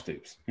like Mark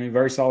Stoops. I mean,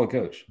 very solid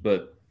coach,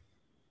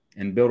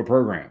 and build a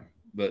program,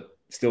 but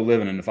still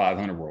living in the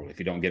 500 world if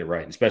you don't get it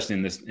right,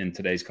 especially in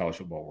today's college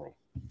football world.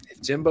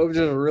 If Jimbo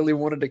just really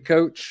wanted to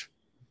coach,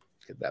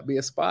 could that be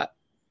a spot?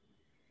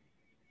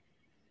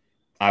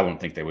 I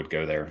wouldn't think they would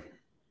go there.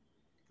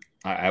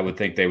 I would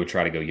think they would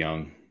try to go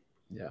young.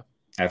 Yeah.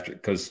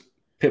 Because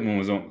Pittman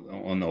was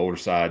on the older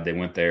side. They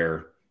went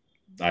there.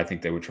 I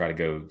think they would try to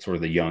go sort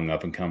of the young,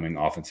 up-and-coming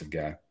offensive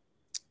guy.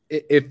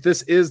 If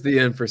this is the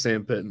end for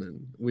Sam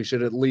Pittman, we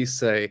should at least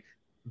say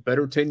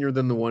better tenure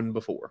than the one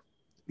before.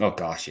 Oh,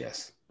 gosh,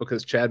 yes.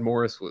 Because Chad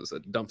Morris was a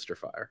dumpster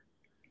fire.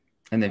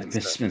 And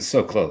they've been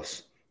so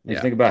close.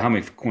 Think about how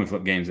many coin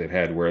flip games they've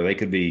had where they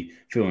could be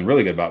feeling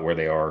really good about where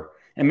they are.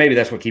 And maybe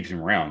that's what keeps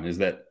them around, is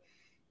that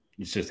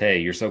it's just, hey,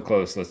 you're so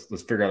close. Let's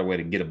figure out a way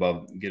to get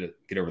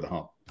over the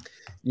hump.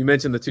 You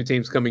mentioned the 2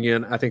 teams coming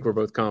in. I think we're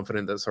both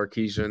confident that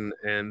Sarkisian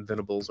and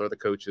Venables are the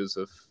coaches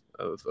of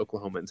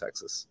Oklahoma and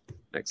Texas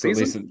next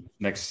season. At least the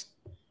next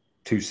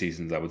 2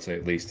 seasons, I would say,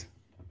 at least.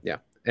 Yeah.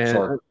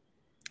 And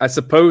I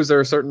suppose there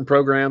are certain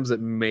programs that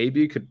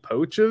maybe could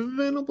poach a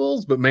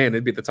Venables, but man,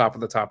 it'd be the top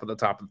of the top of the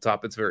top of the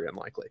top. It's very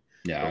unlikely.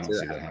 Yeah, I don't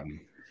see that happening.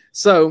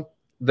 So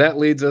that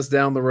leads us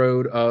down the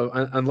road of,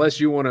 unless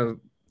you want to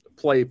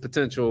play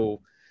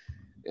potential,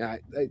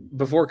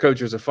 before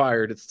coaches are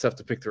fired, it's tough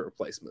to pick the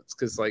replacements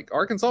because, like,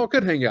 Arkansas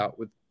could hang out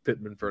with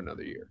Pittman for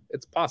another year.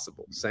 It's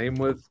possible. Same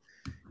with,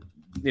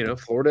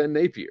 Florida and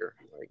Napier.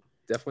 Like,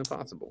 definitely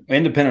possible.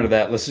 Independent of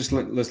that, let's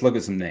look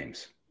at some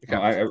names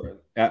out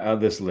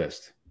of this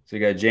list. So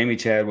you got Jamie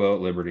Chadwell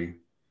at Liberty,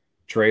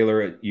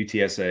 Traylor at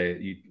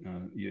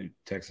UTSA,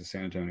 Texas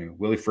San Antonio,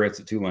 Willie Fritz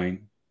at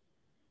Tulane,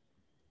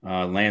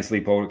 Lance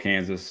Leipold at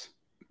Kansas,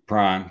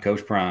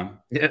 Coach Prime,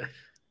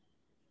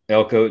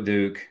 Elko at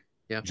Duke,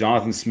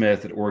 Jonathan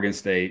Smith at Oregon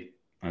State,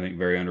 I think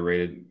very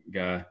underrated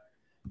guy.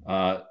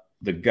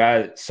 The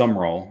guy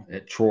Sumrall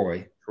at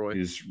Troy,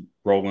 who's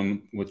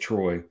rolling with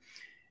Troy,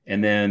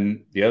 and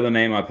then the other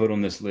name I put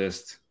on this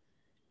list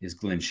is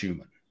Glenn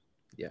Schumann.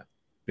 Yeah,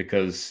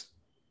 because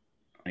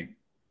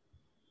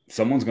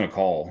someone's going to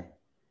call.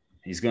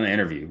 He's going to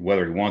interview,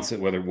 whether he wants it,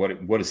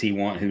 what does he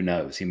want? Who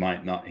knows? He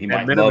might not. He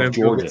might love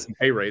Georgia. Some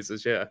pay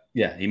raises, yeah.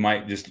 Yeah, he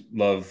might just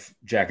love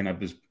jacking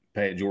up his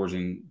pay at Georgia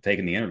and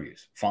taking the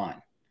interviews.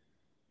 Fine.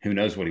 Who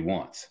knows what he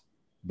wants?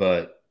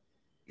 But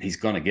he's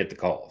going to get the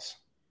calls.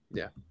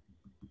 Yeah.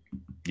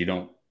 You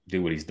don't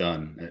do what he's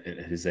done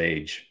at his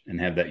age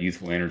and have that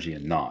youthful energy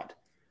and not.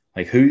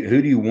 Like,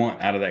 who do you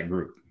want out of that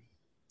group?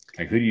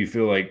 Like, who do you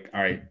feel like,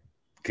 all right,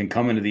 can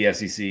come into the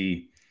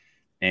SEC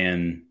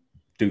and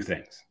do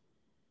things?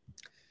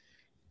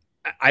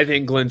 I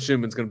think Glenn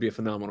Schumann's going to be a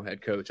phenomenal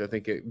head coach. I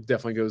think it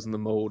definitely goes in the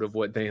mold of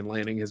what Dan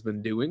Lanning has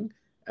been doing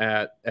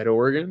at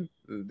Oregon.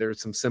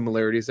 There's some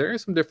similarities there,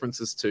 some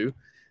differences too,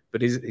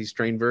 but he's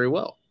trained very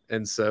well.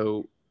 And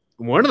so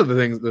one of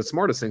the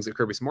smartest things that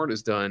Kirby Smart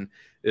has done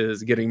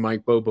is getting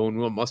Mike Bobo and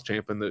Will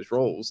Muschamp in those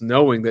roles,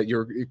 knowing that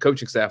your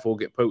coaching staff will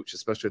get poached,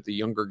 especially with the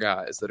younger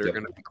guys that are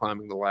going to be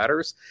climbing the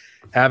ladders.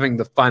 Having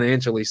the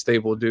financially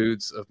stable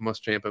dudes of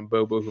Muschamp and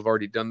Bobo who've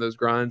already done those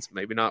grinds,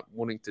 maybe not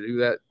wanting to do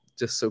that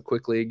just so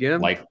quickly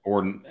again.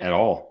 Or at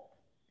all,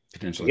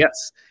 potentially.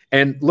 Yes.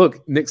 And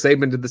look, Nick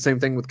Saban did the same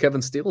thing with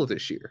Kevin Steele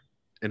this year,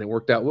 and it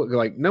worked out.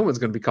 Like, no one's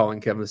going to be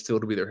calling Kevin Steele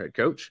to be their head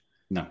coach.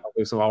 No.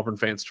 Although some Auburn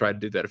fans tried to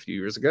do that a few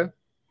years ago.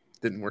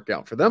 Didn't work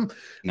out for them.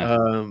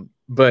 No.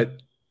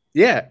 But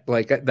Yeah,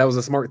 like that was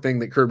a smart thing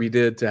that Kirby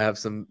did to have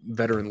some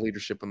veteran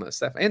leadership on that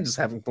staff, and just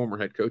having former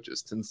head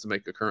coaches tends to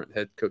make a current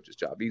head coach's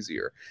job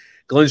easier.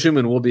 Glenn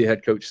Schumann will be a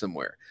head coach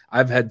somewhere.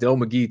 I've had Dell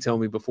McGee tell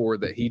me before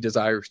that he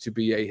desires to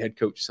be a head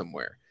coach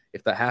somewhere.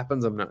 If that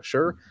happens, I'm not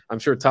sure. I'm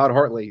sure Todd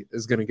Hartley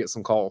is going to get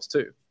some calls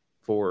too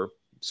for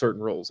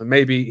certain roles, and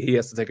maybe he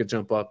has to take a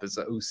jump up as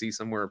an OC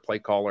somewhere, a play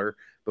caller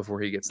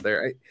before he gets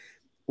there.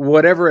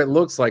 Whatever it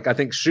looks like, I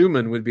think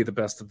Schumann would be the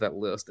best of that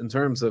list. In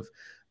terms of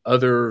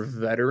other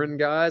veteran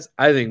guys,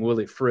 I think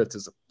Willie Fritz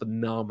is a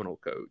phenomenal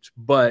coach,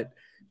 but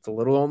it's a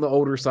little on the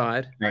older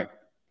side. Right.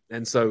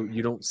 And so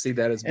you don't see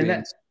that as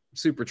being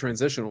super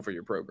transitional for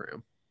your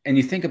program. And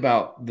you think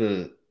about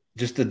the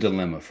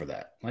dilemma for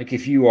that. Like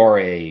if you are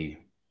a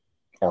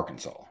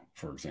Arkansas,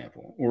 for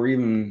example, or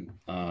even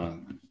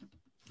where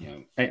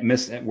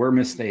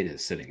Miss State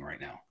is sitting right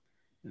now,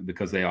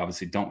 because they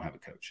obviously don't have a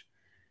coach.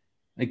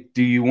 Like,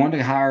 do you want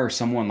to hire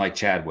someone like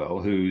Chadwell,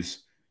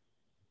 who's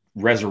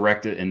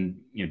resurrected and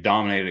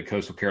dominated at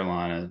Coastal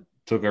Carolina,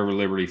 took over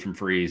Liberty from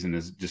Freeze, and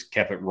has just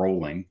kept it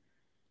rolling,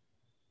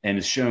 and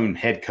has shown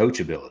head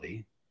coach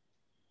ability?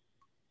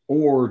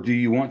 Or do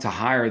you want to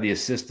hire the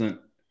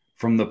assistant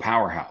from the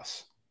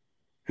powerhouse,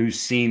 who's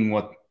seen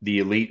what the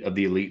elite of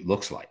the elite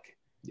looks like,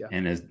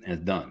 and has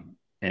done,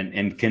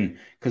 and can,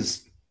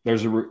 because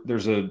there's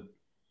a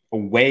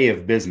way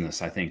of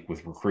business, I think,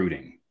 with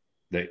recruiting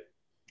that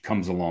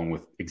comes along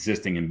with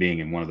existing and being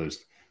in one of those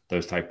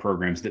type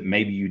programs that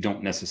maybe you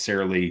don't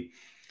necessarily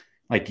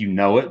like,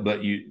 it,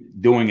 but you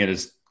doing it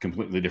is a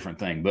completely different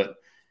thing. But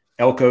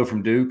Elko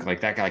from Duke,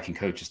 like that guy can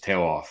coach his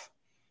tail off,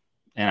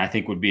 and I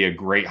think would be a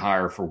great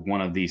hire for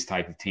one of these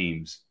type of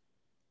teams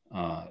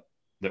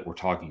that we're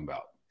talking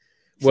about.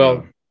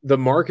 Well, the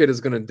market is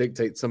going to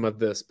dictate some of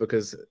this,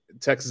 because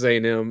Texas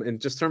A&M, in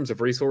just terms of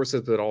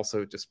resources, but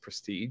also just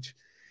prestige,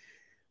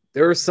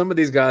 there are some of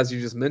these guys you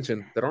just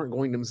mentioned that aren't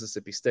going to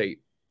Mississippi State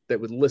that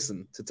would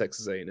listen to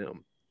Texas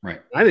A&M.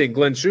 Right. I think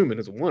Glenn Schumann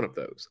is one of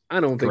those. I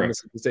don't think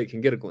Mississippi State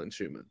can get a Glenn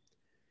Schumann.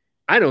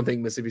 I don't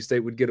think Mississippi State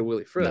would get a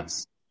Willie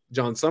Fritz. No.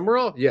 John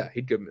Summerall, yeah,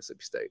 he'd go to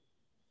Mississippi State.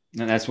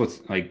 And that's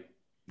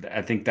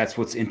I think that's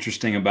what's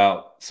interesting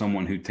about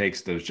someone who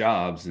takes those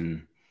jobs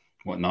and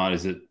whatnot,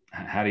 is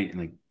how do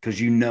you,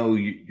 because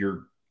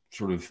your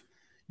sort of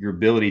your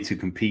ability to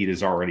compete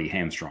is already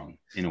hamstrung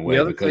in a way,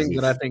 the other because thing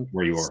that I think,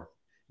 where you are.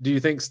 Do you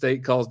think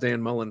State calls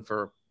Dan Mullen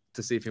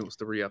to see if he wants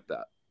to re-up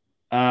that?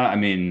 I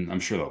mean, I'm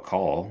sure they'll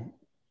call.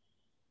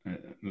 At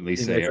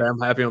least say, I'm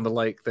happy on the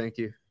lake. Thank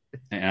you.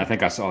 And I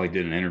think I saw he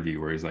did an interview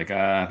where he's like,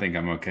 I think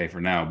I'm okay for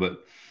now.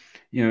 But,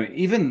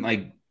 even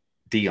like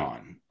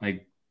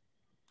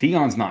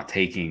Deion's not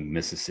taking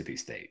Mississippi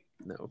State.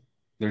 No.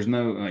 There's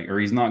no, or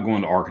he's not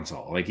going to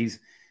Arkansas. Like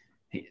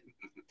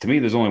to me,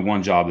 there's only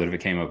one job that if it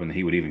came up and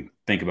he would even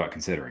think about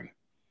considering,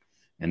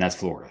 and that's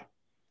Florida.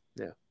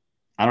 Yeah.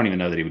 I don't even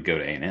know that he would go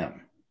to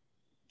A&M.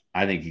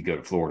 I think he'd go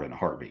to Florida in a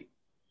heartbeat,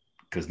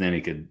 because then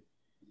he could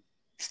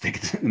stick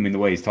to, the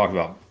way he's talked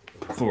about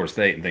Florida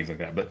State and things like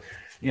that. But,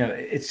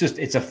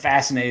 it's a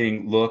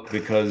fascinating look,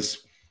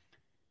 because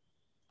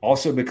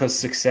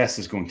success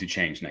is going to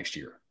change next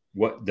year.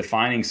 What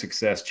defining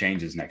success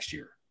changes next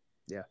year.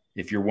 Yeah.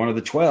 If you're one of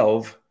the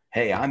 12,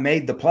 hey, I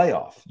made the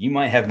playoff. You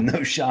might have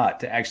no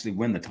shot to actually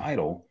win the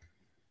title,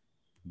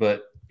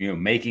 but,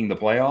 making the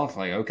playoff,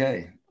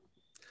 okay.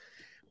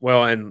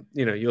 Well, and,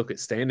 you look at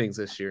standings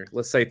this year.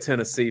 Let's say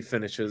Tennessee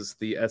finishes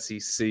the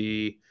SEC.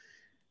 They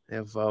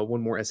have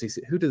one more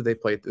SEC. Who did they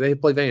play? They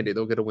play Vandy.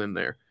 They'll get a win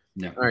there.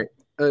 Yeah. All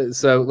right.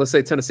 So let's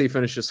say Tennessee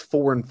finishes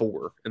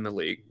 4-4 in the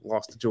league,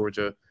 lost to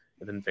Georgia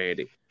and then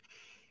Vandy.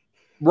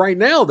 Right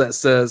now, that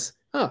says,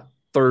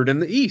 third in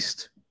the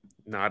East.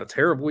 Not a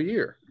terrible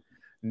year.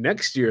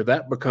 Next year,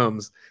 that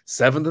becomes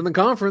 7th in the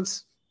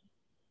conference.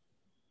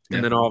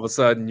 And then all of a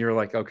sudden, you're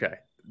like, okay.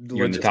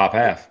 You're in the top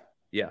half.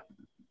 Yeah.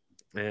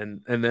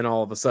 And then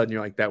all of a sudden,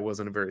 you're like, that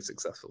wasn't a very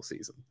successful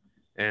season.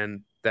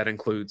 And that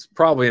includes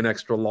probably an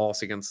extra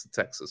loss against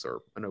Texas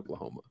or an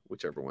Oklahoma,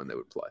 whichever one they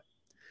would play.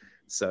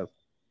 So,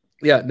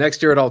 yeah,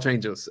 next year it all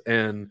changes.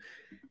 And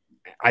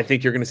I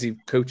think you're going to see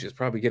coaches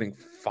probably getting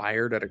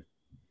fired at a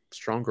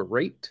stronger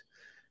rate.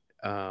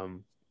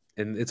 And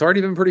it's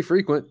already been pretty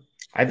frequent.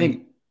 I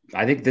think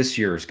this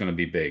year is going to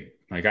be big.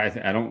 Like, I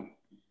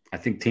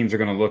think teams are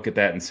going to look at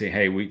that and say,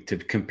 hey, to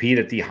compete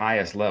at the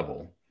highest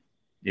level,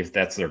 if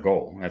that's their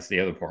goal, that's the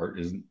other part,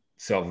 is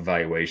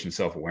self-evaluation,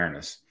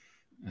 self-awareness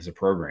as a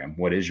program.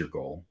 What is your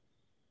goal?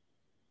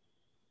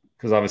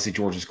 Because obviously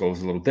Georgia's goal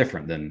is a little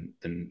different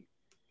than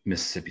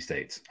Mississippi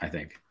State's, I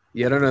think.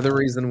 Yet another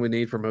reason we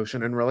need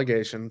promotion and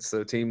relegation,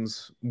 so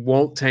teams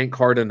won't tank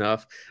hard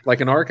enough. Like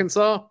in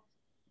Arkansas,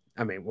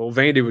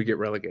 Vandy would get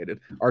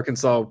relegated.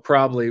 Arkansas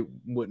probably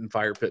wouldn't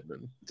fire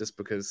Pittman just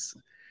because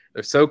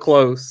they're so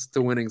close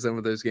to winning some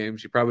of those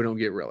games. You probably don't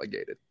get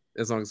relegated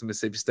as long as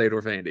Mississippi State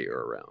or Vandy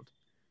are around.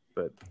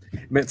 But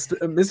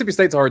Mississippi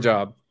State's a hard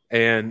job,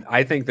 and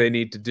I think they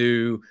need to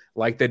do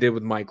like they did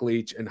with Mike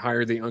Leach and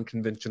hire the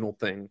unconventional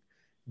thing,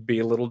 be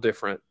a little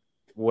different,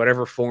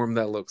 whatever form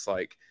that looks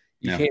like.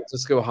 You can't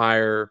just go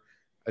hire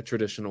a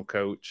traditional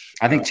coach.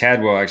 I think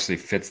Chadwell actually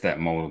fits that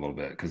mold a little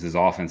bit because his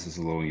offense is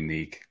a little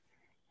unique.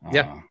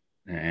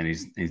 And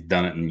he's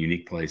done it in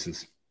unique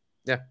places.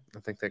 Yeah, I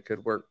think that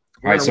could work.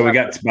 All right, so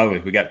by the way,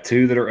 we got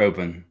 2 that are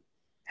open.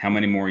 How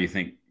many more you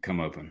think come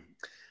open?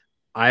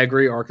 I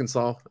agree.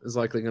 Arkansas is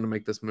likely going to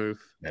make this move.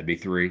 That'd be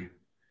 3.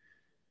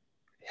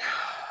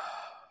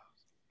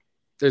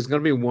 There's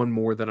going to be one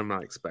more that I'm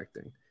not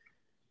expecting.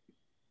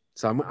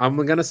 So I'm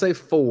going to say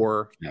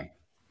 4. Yeah.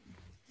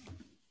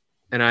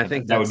 And I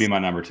think that would be my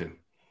number 2.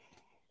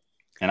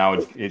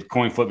 And it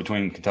coin flip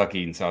between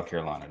Kentucky and South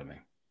Carolina to me.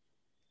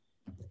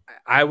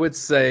 I would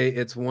say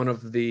it's one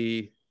of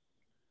the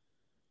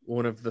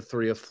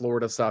 3 of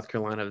Florida, South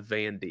Carolina,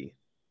 Vandy.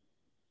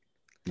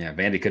 Yeah,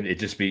 Vandy could it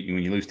just be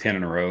when you lose 10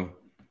 in a row.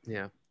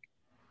 Yeah.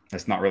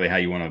 That's not really how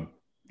you want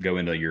to go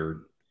into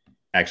your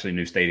actually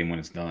new stadium when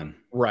it's done.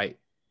 Right.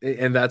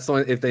 And that's the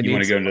one, if they you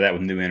want to go into that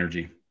with new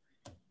energy.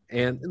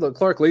 And look,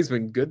 Clark Lee's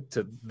been good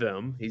to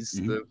them.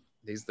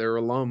 He's their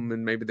alum,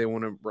 and maybe they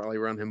want to rally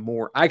around him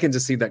more. I can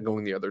just see that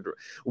going the other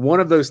direction. One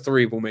of those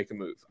 3 will make a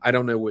move. I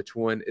don't know which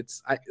one.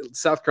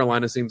 South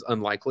Carolina seems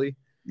unlikely.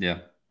 Yeah.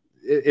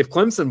 If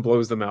Clemson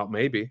blows them out,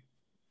 maybe.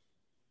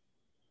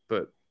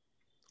 But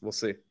we'll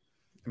see.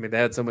 I mean, they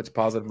had so much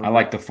positive momentum. I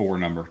like the 4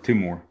 number. 2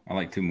 more. I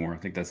like 2 more. I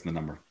think that's the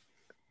number.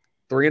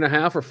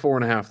 3.5 or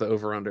 4.5, the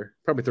over-under?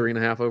 Probably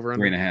 3.5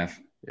 over-under. 3.5.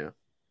 Yeah.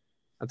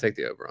 I'll take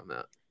the over on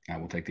that. I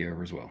will take the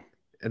over as well.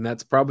 And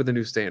that's probably the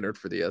new standard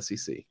for the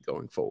SEC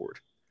going forward.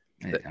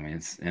 I mean,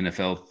 it's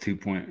NFL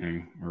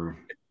 2.0 or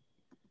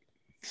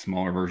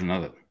smaller version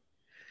of it.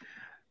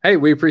 Hey,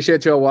 we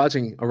appreciate y'all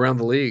watching Around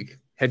the League,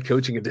 head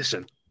coaching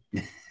edition.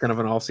 Kind of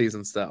an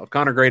all-season style.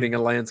 Connor Grading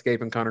and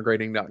Landscaping,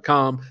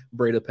 ConnorGrading.com.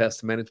 Breda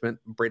Pest Management,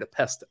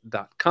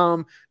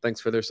 BredaPest.com.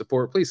 Thanks for their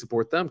support. Please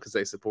support them because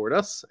they support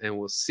us. And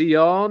we'll see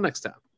y'all next time.